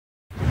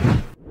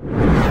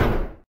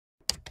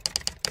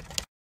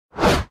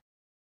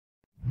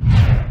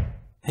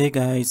Hey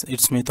guys,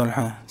 it's me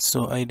Talha.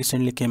 So I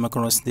recently came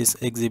across this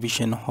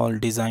exhibition hall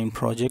design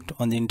project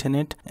on the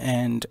internet,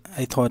 and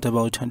I thought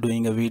about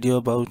doing a video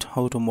about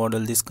how to model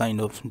this kind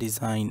of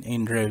design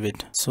in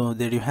Revit. So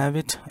there you have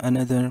it,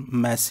 another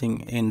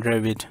massing in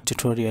Revit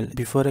tutorial.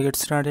 Before I get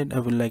started, I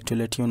would like to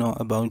let you know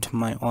about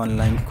my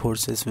online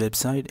courses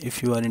website.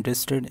 If you are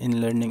interested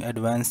in learning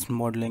advanced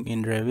modeling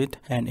in Revit,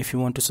 and if you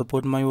want to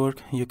support my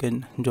work, you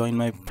can join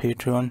my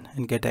Patreon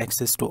and get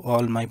access to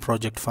all my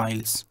project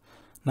files.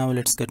 Now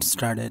let's get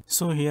started.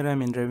 So here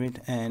I'm in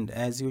Revit, and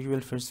as usual,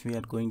 first we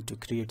are going to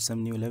create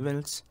some new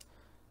levels.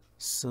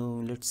 So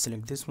let's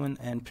select this one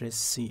and press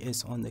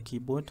CS on the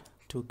keyboard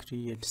to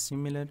create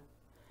similar,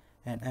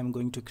 and I'm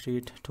going to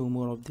create two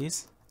more of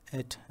these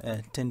at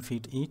 10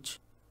 feet each.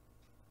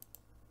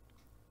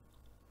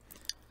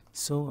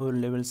 So our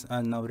levels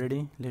are now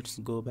ready. Let's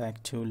go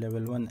back to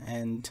level 1,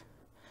 and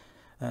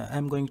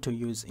I'm going to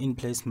use in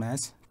place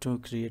mass to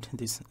create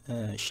this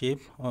shape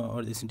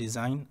or this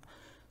design.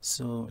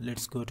 So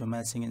let's go to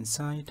massing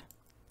inside,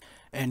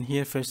 and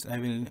here first I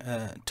will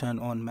turn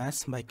on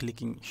mass by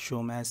clicking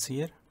show mass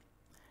here,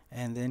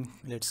 and then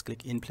let's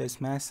click in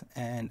place mass,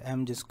 and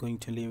I'm just going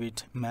to leave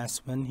it mass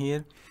 1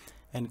 here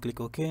and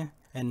click OK.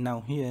 And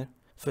now here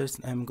first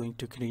I'm going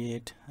to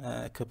create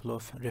a couple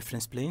of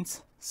reference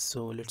planes.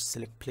 So let's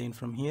select plane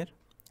from here,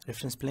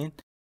 reference plane,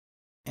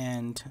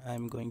 and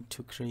I'm going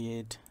to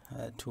create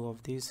two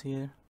of these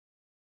here.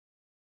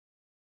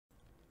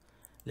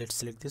 Let's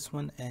select this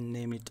one and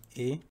name it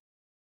A,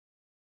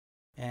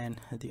 and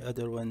the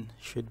other one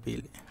should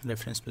be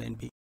reference plane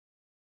B.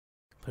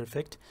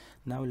 Perfect.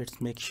 Now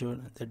let's make sure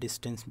the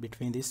distance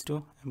between these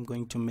two, I'm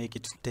going to make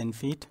it 10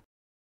 feet.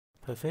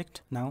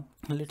 Perfect. Now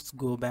let's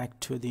go back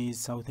to the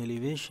south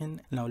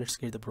elevation. Now let's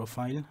create the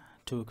profile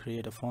to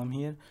create a form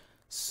here.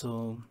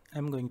 So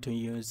I'm going to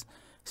use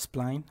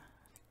spline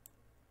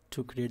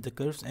to create the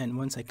curves, and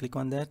once I click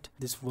on that,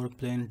 this work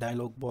plane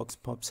dialog box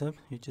pops up.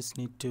 You just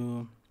need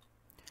to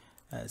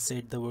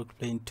set the work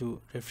plane to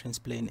reference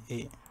plane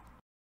A.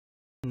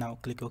 Now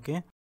click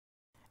OK,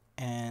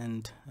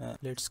 and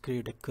let's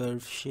create a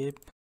curve shape,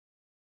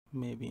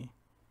 maybe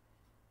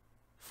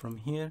from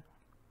here,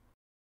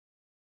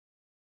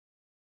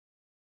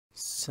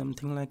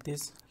 something like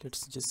this.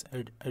 Let's just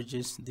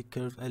adjust the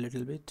curve a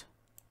little bit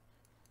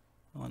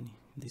on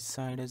this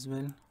side as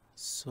well,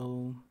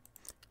 so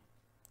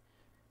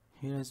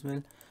here as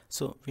well.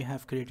 So we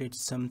have created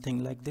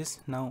something like this.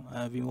 Now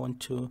we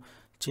want to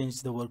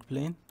change the work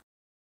plane,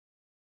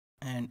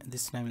 and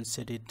this time we'll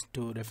set it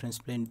to reference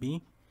plane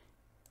B,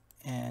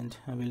 and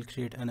I will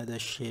create another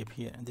shape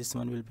here. This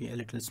one will be a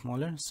little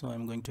smaller, so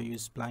I'm going to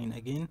use spline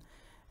again,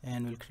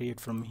 and we'll create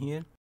from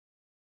here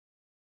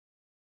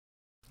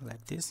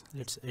like this.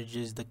 Let's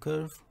adjust the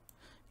curve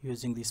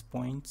using these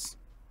points.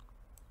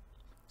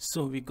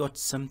 So we got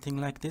something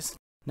like this.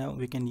 Now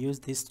we can use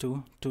this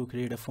to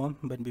create a form,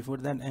 but before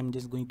that I'm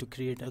just going to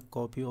create a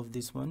copy of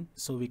this one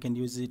so we can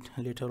use it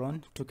later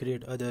on to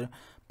create other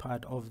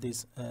part of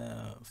this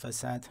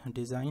facade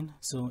design.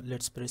 So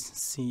let's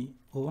press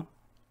CO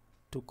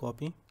to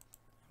copy.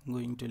 I'm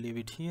going to leave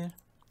it here,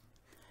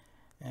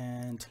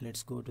 and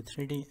let's go to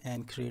 3D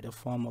and create a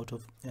form out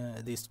of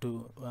these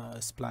two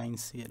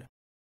splines here.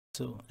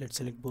 So let's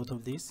select both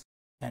of these,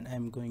 and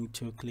I'm going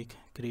to click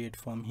create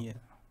form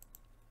here.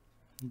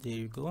 There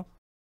you go.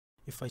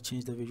 If I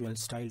change the visual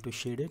style to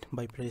shaded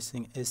by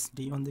pressing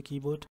SD on the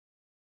keyboard,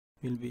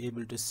 we'll be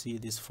able to see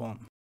this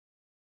form.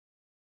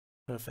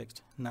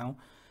 Perfect. Now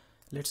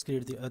let's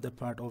create the other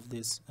part of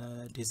this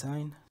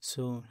design.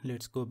 So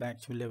let's go back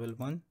to level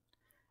 1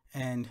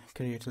 and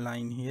create a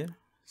line here.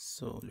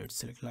 So let's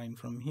select line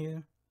from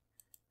here,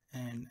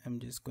 and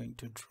I'm just going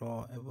to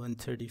draw a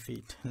 130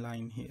 feet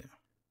line here.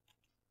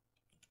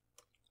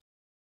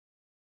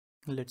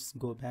 Let's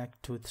go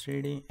back to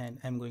 3D, and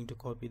I'm going to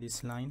copy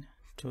this line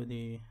to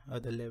the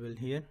other level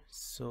here.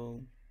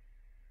 So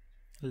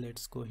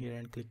let's go here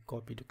and click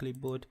copy to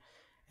clipboard,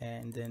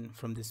 and then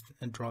from this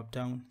drop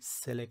down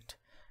select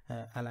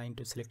align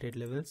to selected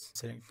levels,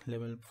 select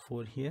level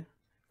 4 here,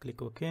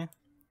 click OK.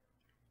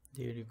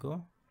 There you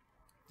go.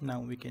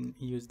 Now we can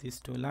use these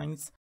two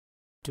lines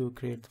to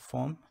create the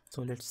form.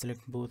 So let's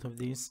select both of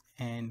these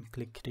and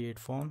click create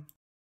form,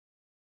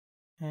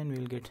 and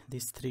we'll get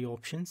these three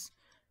options.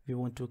 We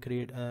want to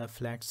create a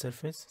flat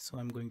surface, so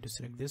I'm going to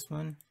select this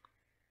one.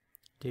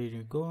 There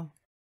you go.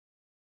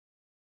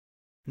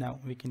 Now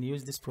we can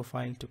use this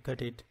profile to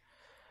cut it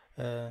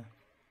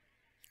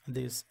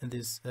this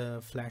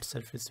flat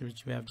surface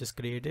which we have just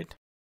created.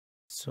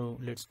 So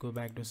let's go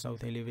back to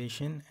south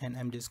elevation, and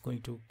I'm just going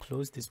to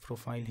close this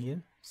profile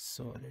here.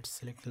 So let's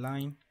select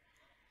line.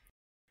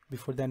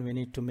 Before that, we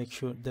need to make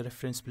sure the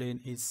reference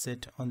plane is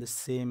set on the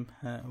same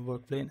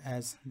work plane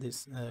as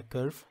this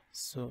curve.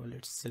 So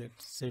let's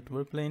select set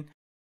work plane.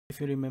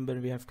 If you remember,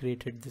 we have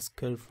created this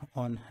curve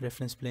on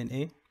reference plane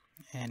A,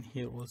 and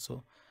here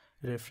also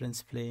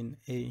reference plane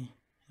A,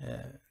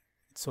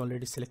 it's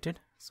already selected,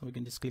 so we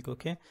can just click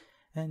OK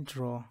and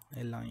draw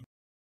a line.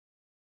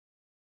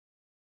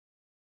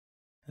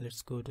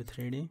 Let's go to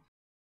 3D,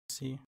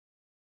 see,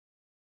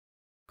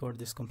 got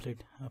this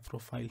complete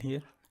profile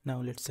here.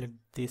 Now let's select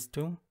these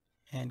two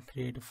and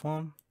create a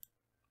form.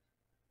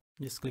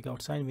 Just click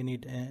outside. We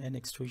need an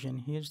extrusion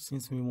here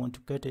since we want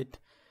to cut it.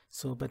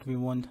 So but we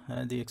want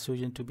the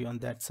extrusion to be on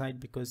that side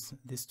because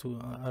these two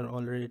are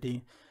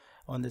already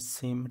on the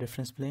same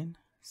reference plane.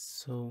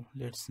 So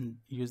let's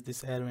use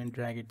this arrow and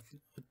drag it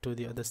to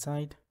the other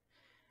side.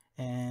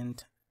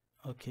 And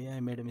okay, I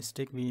made a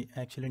mistake. We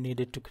actually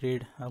needed to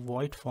create a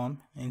void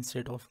form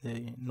instead of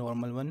the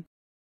normal one.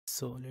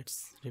 So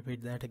let's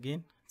repeat that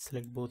again.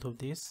 Select both of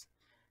these,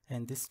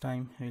 and this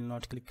time we will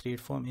not click create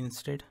form.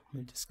 Instead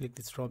we'll just click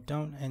this drop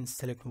down and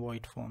select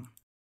void form.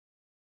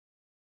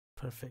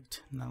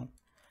 Perfect. Now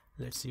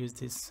let's use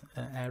this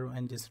arrow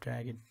and just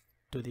drag it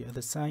to the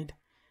other side,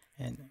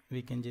 and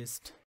we can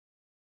just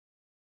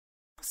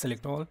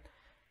select all,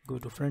 go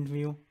to front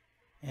view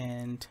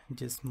and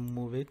just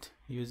move it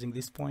using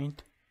this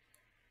point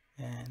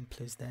and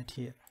place that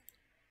here.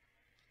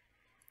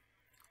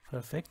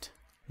 Perfect.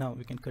 Now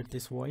we can cut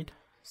this void.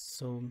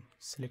 So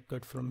select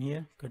cut from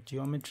here, cut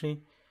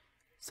geometry,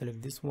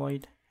 select this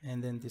void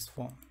and then this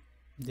form.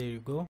 There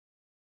you go.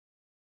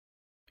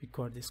 We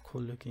got this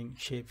cool looking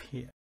shape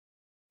here.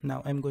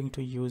 Now I'm going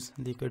to use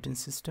the curtain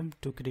system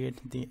to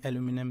create the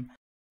aluminum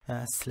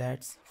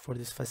slats for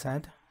this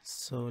facade.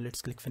 So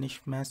let's click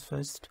finish mask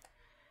first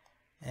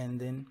and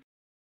then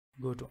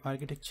go to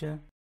architecture,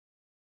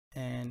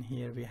 and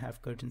here we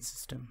have curtain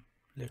system.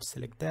 Let's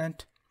select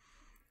that,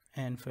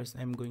 and first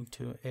I'm going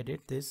to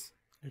edit this.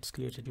 Let's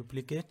create a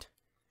duplicate.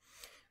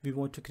 We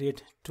want to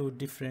create two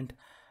different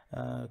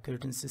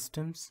curtain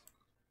systems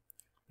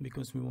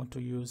because we want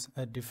to use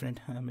a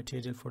different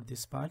material for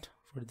this part,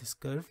 for this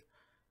curve.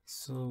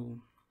 So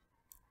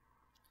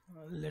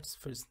let's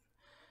first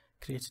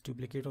create a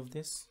duplicate of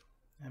this.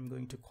 I'm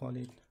going to call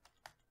it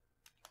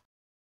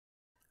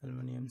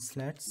aluminum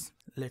slats.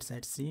 Let's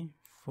add C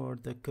for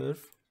the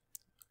curve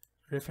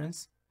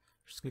reference.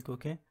 Just click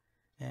OK,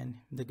 and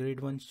the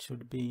grid one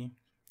should be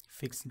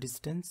fixed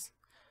distance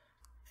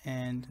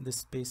and the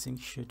spacing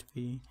should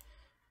be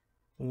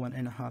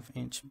 1.5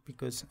 inch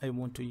because I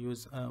want to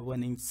use a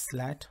 1 inch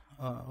slat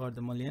or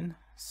the mullion.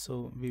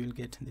 So we will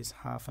get this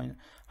half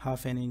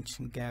an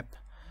inch gap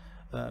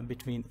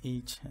between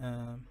each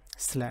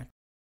slat.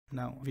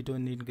 Now we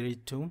don't need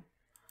grid 2.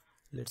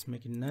 Let's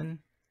make it none,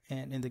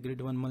 and in the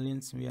grid 1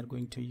 mullions we are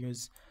going to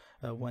use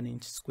 1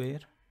 inch square,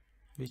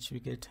 which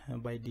we get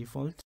by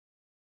default.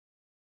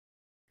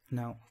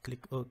 Now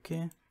click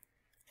OK,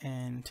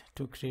 and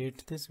to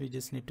create this we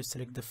just need to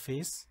select the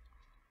face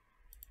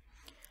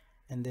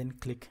and then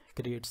click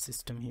create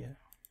system here.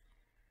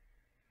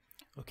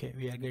 Okay,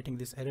 we are getting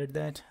this error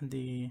that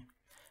the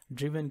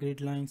driven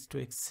grid lines to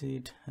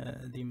exceed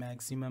the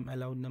maximum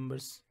allowed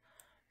numbers.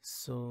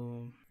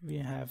 So we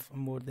have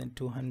more than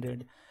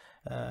 200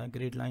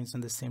 grid lines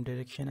in the same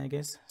direction, I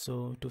guess.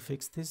 So to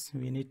fix this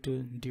we need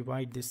to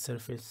divide this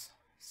surface.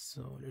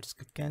 So let's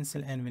click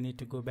cancel, and we need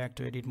to go back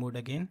to edit mode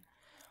again.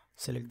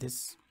 Select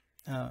this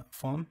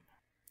form,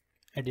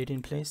 edit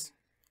in place,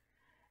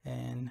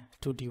 and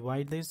to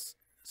divide this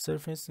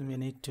surface we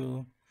need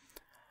to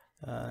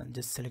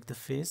just select the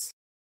face,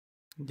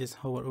 just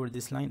hover over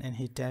this line and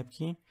hit tab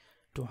key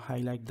to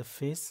highlight the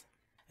face,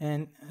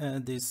 and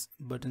these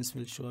buttons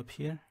will show up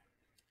here.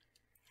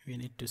 We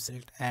need to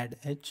select add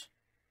edge,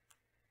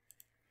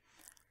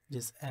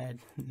 just add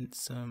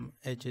some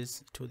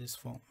edges to this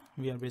form.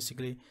 We are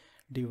basically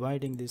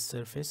dividing this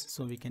surface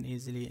so we can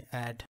easily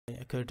add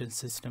a curtain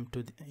system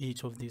to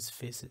each of these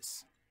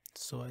faces.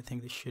 So I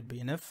think this should be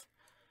enough,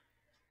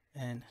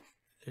 and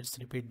let's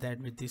repeat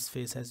that with this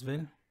face as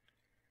well.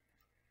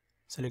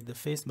 Select the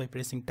face by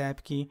pressing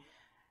tab key,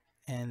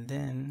 and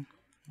then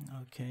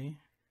okay,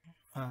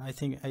 I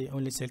think I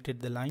only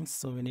selected the lines,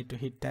 so we need to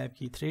hit tab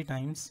key 3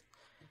 times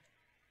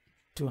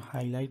to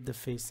highlight the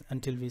face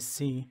until we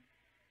see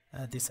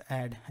this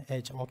add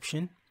edge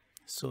option.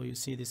 So you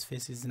see this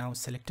face is now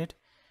selected.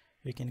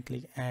 We can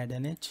click add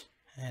an edge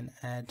and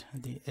add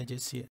the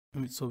edges here,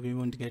 so we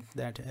won't get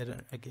that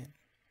error again.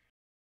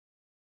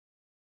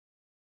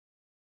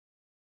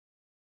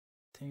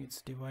 I think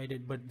it's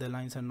divided, but the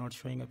lines are not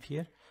showing up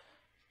here.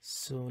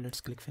 So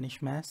let's click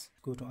finish mask,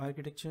 go to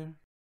architecture,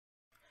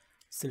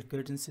 select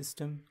curtain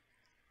system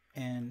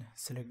and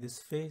select this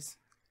face.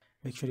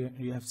 Make sure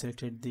you have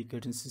selected the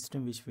curtain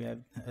system which we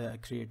have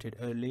created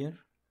earlier.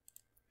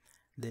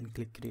 Then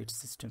click create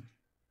system.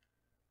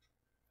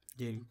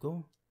 There you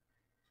go.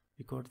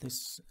 We got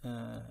this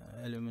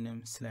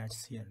aluminum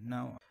slats here.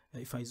 Now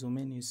if I zoom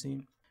in, you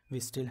see we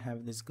still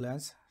have this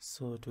glass.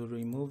 So to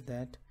remove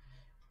that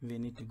we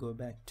need to go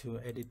back to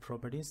edit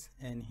properties,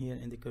 and here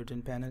in the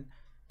curtain panel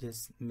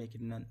just make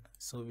it none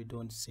so we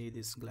don't see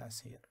this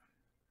glass here.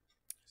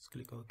 Just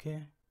click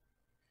OK.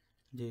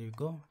 There you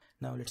go.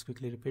 Now let's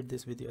quickly repeat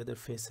this with the other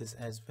faces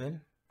as well.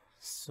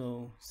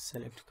 So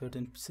select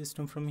curtain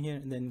system from here,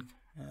 and then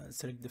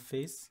select the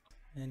face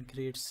and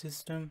create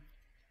system.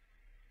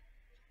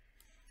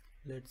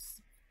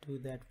 Let's do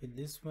that with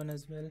this one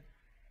as well.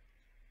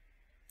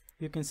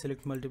 You can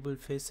select multiple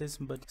faces,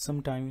 but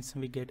sometimes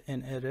we get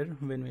an error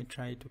when we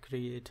try to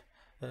create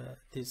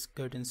this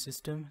curtain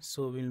system,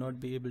 so we'll not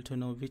be able to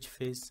know which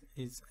face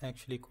is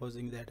actually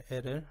causing that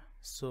error.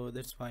 So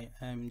that's why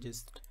I'm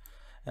just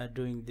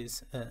doing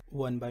this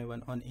one by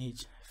one on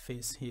each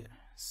face here.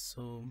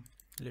 So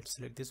let's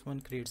select this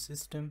one, create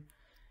system,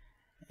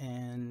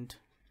 and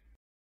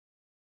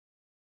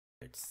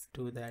let's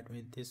do that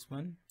with this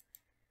one.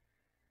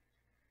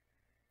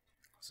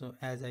 So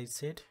as I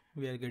said,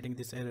 we are getting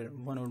this error,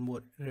 one or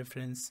more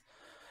references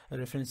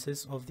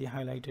of the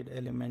highlighted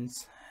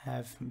elements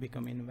have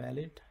become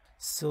invalid.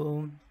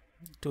 So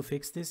to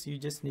fix this, you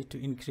just need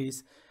to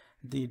increase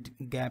the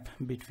gap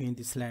between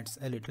the slats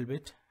a little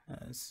bit.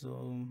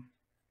 So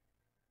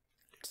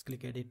let's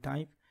click edit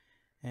type,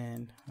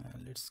 and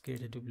let's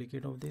create a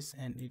duplicate of this,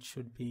 and it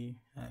should be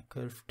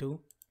curve 2,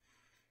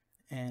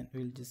 and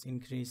we'll just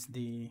increase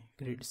the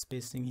grid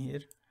spacing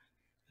here.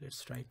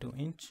 Let's try 2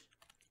 inch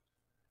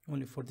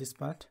only for this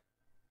part.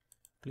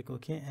 Click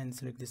OK and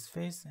select this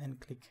face and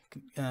click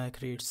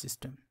create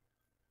system.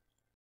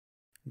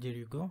 There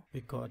you go,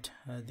 we got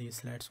the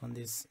slats on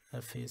this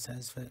face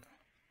as well.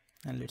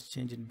 And let's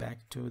change it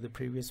back to the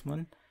previous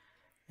one,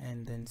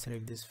 and then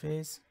select this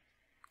face,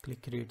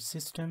 click create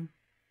system.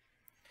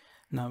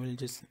 Now we'll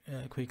just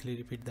quickly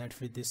repeat that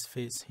with this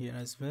face here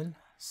as well.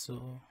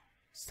 So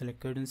select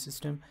curtain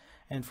system,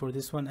 and for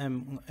this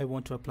one I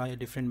want to apply a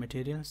different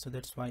material, so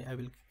that's why I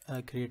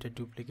will create a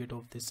duplicate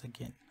of this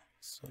again.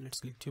 So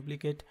let's click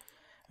duplicate.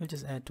 We'll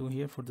just add 2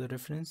 here for the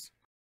reference.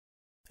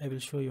 I will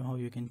show you how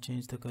you can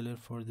change the color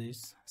for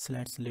these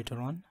slats later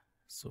on.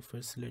 So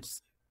first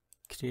let's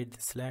create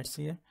the slats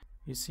here.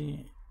 You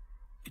see,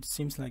 it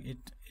seems like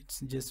it's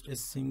just a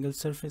single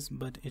surface,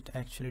 but it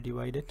actually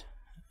divided.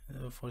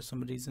 For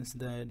some reasons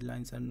the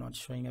lines are not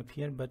showing up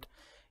here, but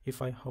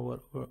if I hover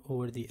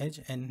over the edge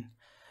and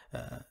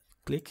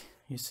click,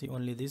 you see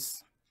only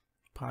this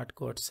part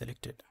got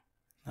selected.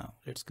 Now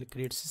let's click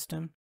create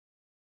system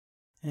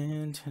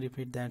and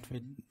repeat that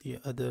with the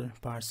other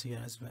parts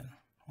here as well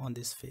on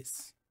this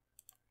face.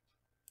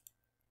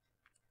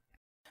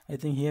 I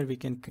think here we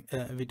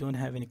don't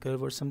have any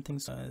curve or something,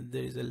 so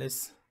there is a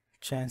less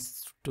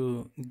chance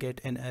to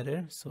get an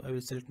error. So I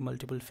will select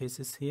multiple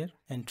faces here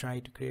and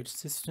try to create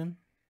system.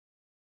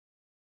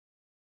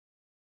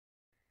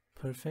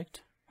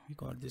 Perfect, we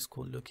got this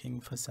cool looking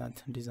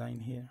facade design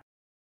here.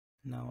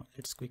 Now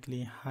let's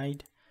quickly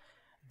hide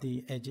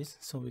the edges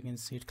so we can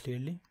see it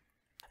clearly.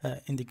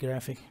 In the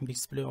graphic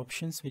display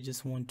options, we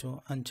just want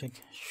to uncheck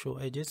show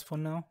edges for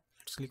now.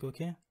 Let's click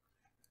OK.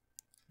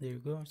 There you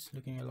go, it's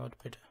looking a lot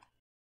better.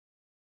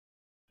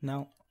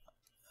 Now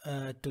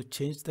to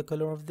change the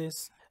color of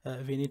this,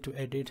 we need to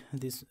edit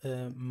these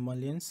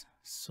mullions.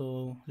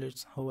 So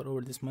let's hover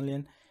over this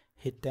mullion,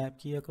 hit tab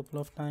key a couple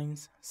of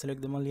times,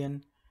 select the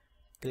mullion,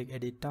 click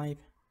edit type,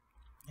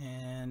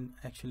 and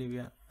actually we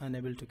are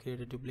unable to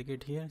create a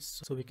duplicate here,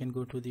 so we can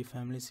go to the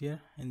families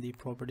here in the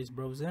properties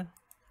browser.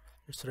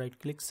 Let's right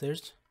click,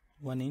 search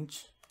 1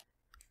 inch,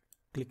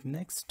 click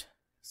next.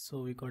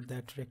 So we got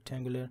that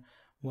rectangular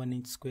 1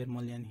 inch square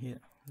mullion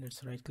here.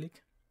 Let's right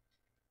click,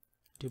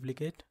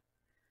 duplicate,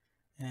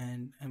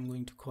 and I'm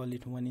going to call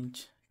it 1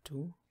 inch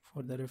 2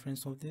 for the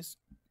reference of this,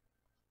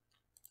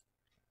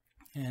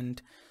 and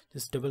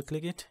just double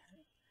click it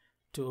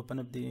to open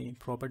up the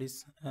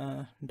properties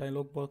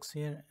dialog box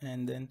here,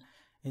 and then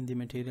in the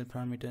material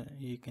parameter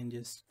you can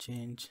just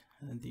change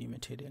the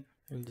material.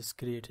 We'll just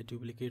create a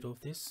duplicate of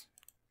this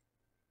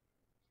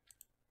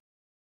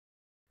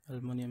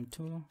aluminum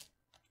 2.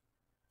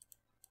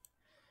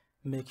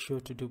 Make sure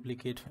to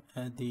duplicate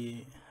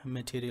the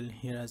material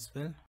here as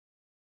well.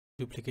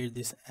 Duplicate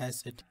this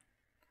asset,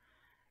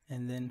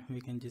 and then we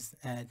can just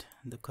add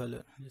the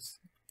color.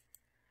 Just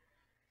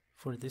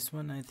for this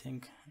one, I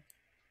think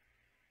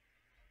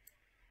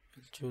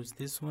we'll choose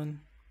this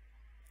one,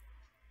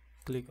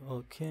 click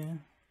OK,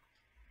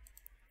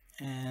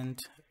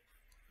 and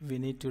we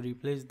need to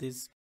replace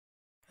this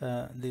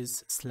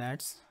these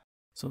slats.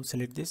 So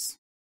select this,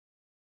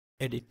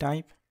 edit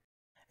type,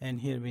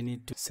 and here we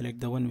need to select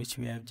the one which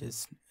we have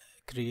just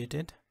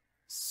created.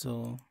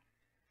 So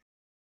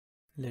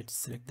let's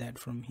select that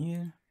from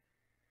here,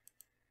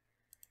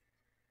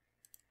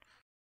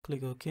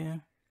 click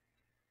OK,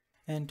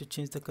 and to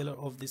change the color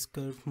of this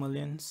curved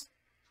mullions,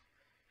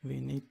 we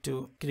need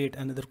to create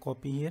another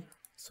copy here.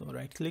 So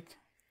right click,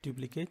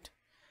 duplicate,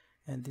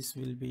 and this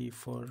will be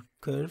for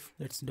curve.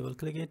 Let's double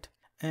click it,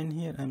 and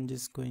here I'm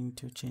just going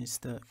to change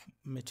the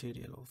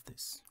material of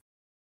this,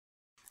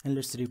 and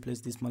let's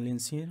replace these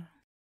mullions here.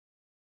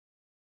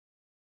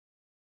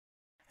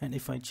 And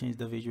if I change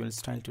the visual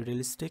style to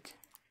realistic,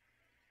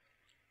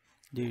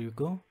 there you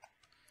go,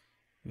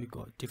 we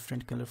got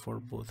different color for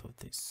both of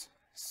these.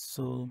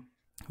 So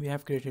we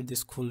have created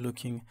this cool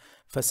looking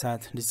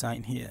facade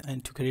design here,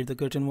 and to create the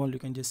curtain wall you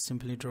can just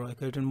simply draw a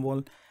curtain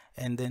wall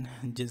and then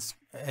just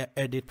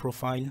edit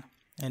profile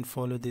and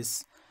follow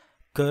this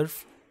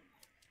curve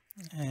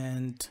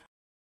and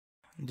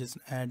just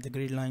add the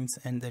grid lines,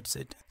 and that's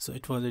it. So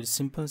it was very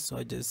simple, so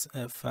I just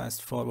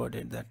fast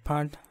forwarded that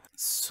part.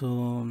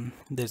 So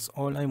that's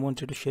all I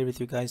wanted to share with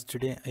you guys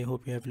today. I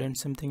hope you have learned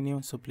something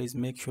new. So please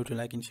make sure to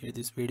like and share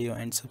this video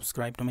and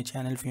subscribe to my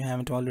channel if you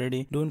haven't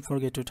already. Don't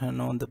forget to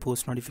turn on the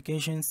post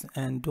notifications,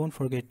 and don't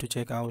forget to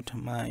check out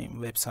my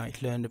website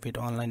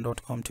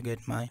learnrevitonline.com to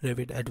get my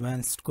Revit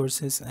advanced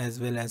courses, as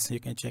well as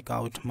you can check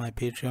out my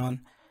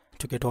Patreon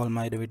to get all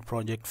my Revit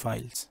project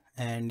files.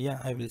 And yeah,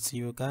 I will see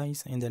you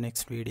guys in the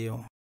next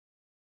video.